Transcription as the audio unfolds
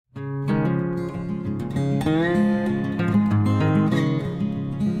Good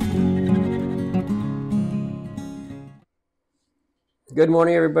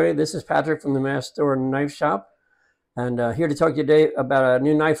morning, everybody. This is Patrick from the Mast Store Knife Shop, and here to talk to you today about a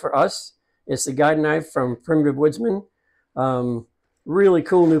new knife for us. It's the guide knife from Primitive Woodsman. Really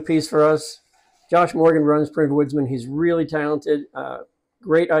cool new piece for us. Josh Morgan runs Primitive Woodsman. He's really talented,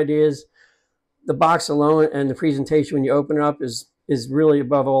 great ideas. The box alone and the presentation when you open it up is really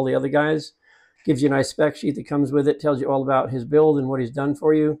above all the other guys. Gives you a nice spec sheet that comes with it, tells you all about his build and what he's done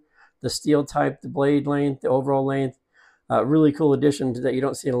for you, the steel type, the blade length, the overall length. Really cool addition that you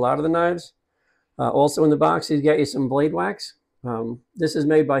don't see in a lot of the knives. Also in the box, he's got you some blade wax. This is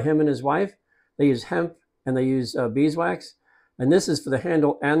made by him and his wife. They use hemp and they use beeswax. And this is for the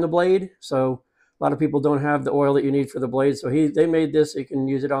handle and the blade. So a lot of people don't have the oil that you need for the blade. So they made this so you can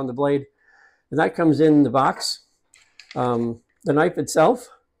use it on the blade. And that comes in the box. The knife itself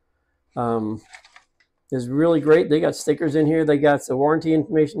is really great. They got stickers in here. They got the warranty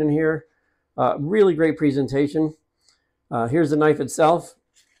information in here. Really great presentation. Here's the knife itself.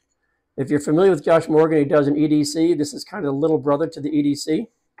 If you're familiar with Josh Morgan, he does an EDC. This is kind of the little brother to the EDC.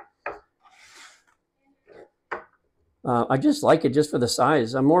 I just like it just for the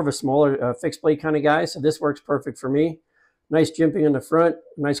size. I'm more of a smaller fixed blade kind of guy, so this works perfect for me. Nice jimping in the front,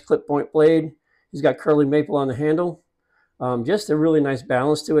 nice clip point blade. He's got curly maple on the handle. Just a really nice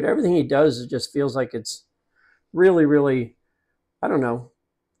balance to it. Everything he does just feels like it's really, really, I don't know,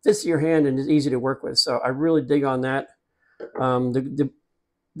 fits your hand and is easy to work with. So I really dig on that.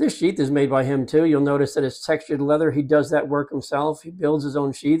 This sheath is made by him too. You'll notice that it's textured leather. He does that work himself. He builds his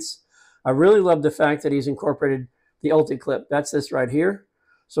own sheaths. I really love the fact that he's incorporated the ulti-clip. That's this right here.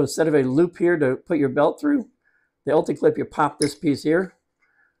 So instead of a loop here to put your belt through, the ulti-clip, you pop this piece here.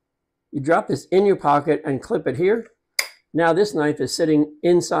 You drop this in your pocket and clip it here. Now this knife is sitting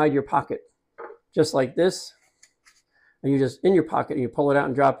inside your pocket, just like this. And you just in your pocket and you pull it out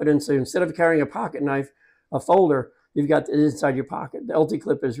and drop it in. So instead of carrying a pocket knife, a folder, you've got it inside your pocket. The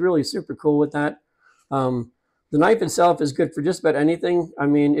ulti-clip is really super cool with that. The knife itself is good for just about anything. I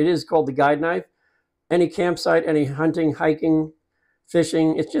mean, it is called the guide knife. Any campsite, any hunting, hiking,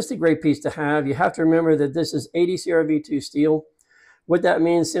 fishing, it's just a great piece to have. You have to remember that this is 80 CRV2 steel. What that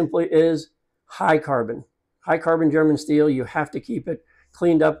means simply is high carbon German steel. You have to keep it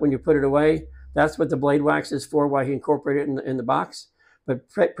cleaned up when you put it away. That's what the blade wax is for, why he incorporated it in the box. But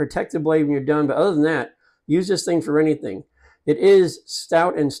protect the blade when you're done. But other than that, use this thing for anything. It is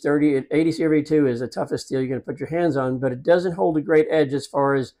stout and sturdy. 80 CRV2 is the toughest steel you're going to put your hands on, but it doesn't hold a great edge as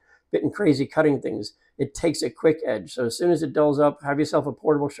far as bitten crazy cutting things. It takes a quick edge. So as soon as it dulls up, have yourself a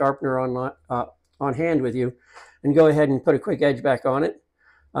portable sharpener on hand with you and go ahead and put a quick edge back on it.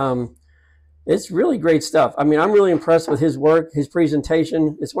 It's really great stuff. I mean, I'm really impressed with his work, his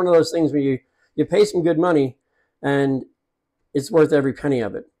presentation. It's one of those things where you pay some good money and it's worth every penny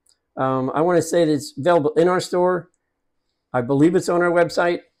of it. I want to say that it's available in our store. I believe it's on our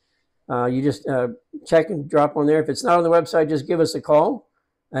website. You just check and drop on there. If it's not on the website, just give us a call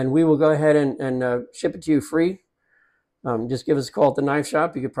and we will go ahead and ship it to you free. Just give us a call at the knife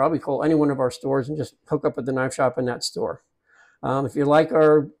shop. You could probably call any one of our stores and just hook up with the knife shop in that store. If you like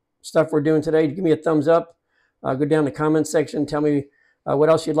our stuff we're doing today, give me a thumbs up. Go down the comment section. Tell me what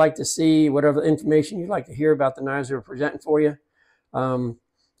else you'd like to see, whatever information you'd like to hear about the knives we're presenting for you. So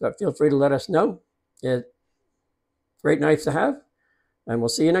feel free to let us know. Great knives to have, and we'll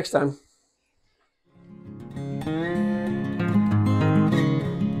see you next time.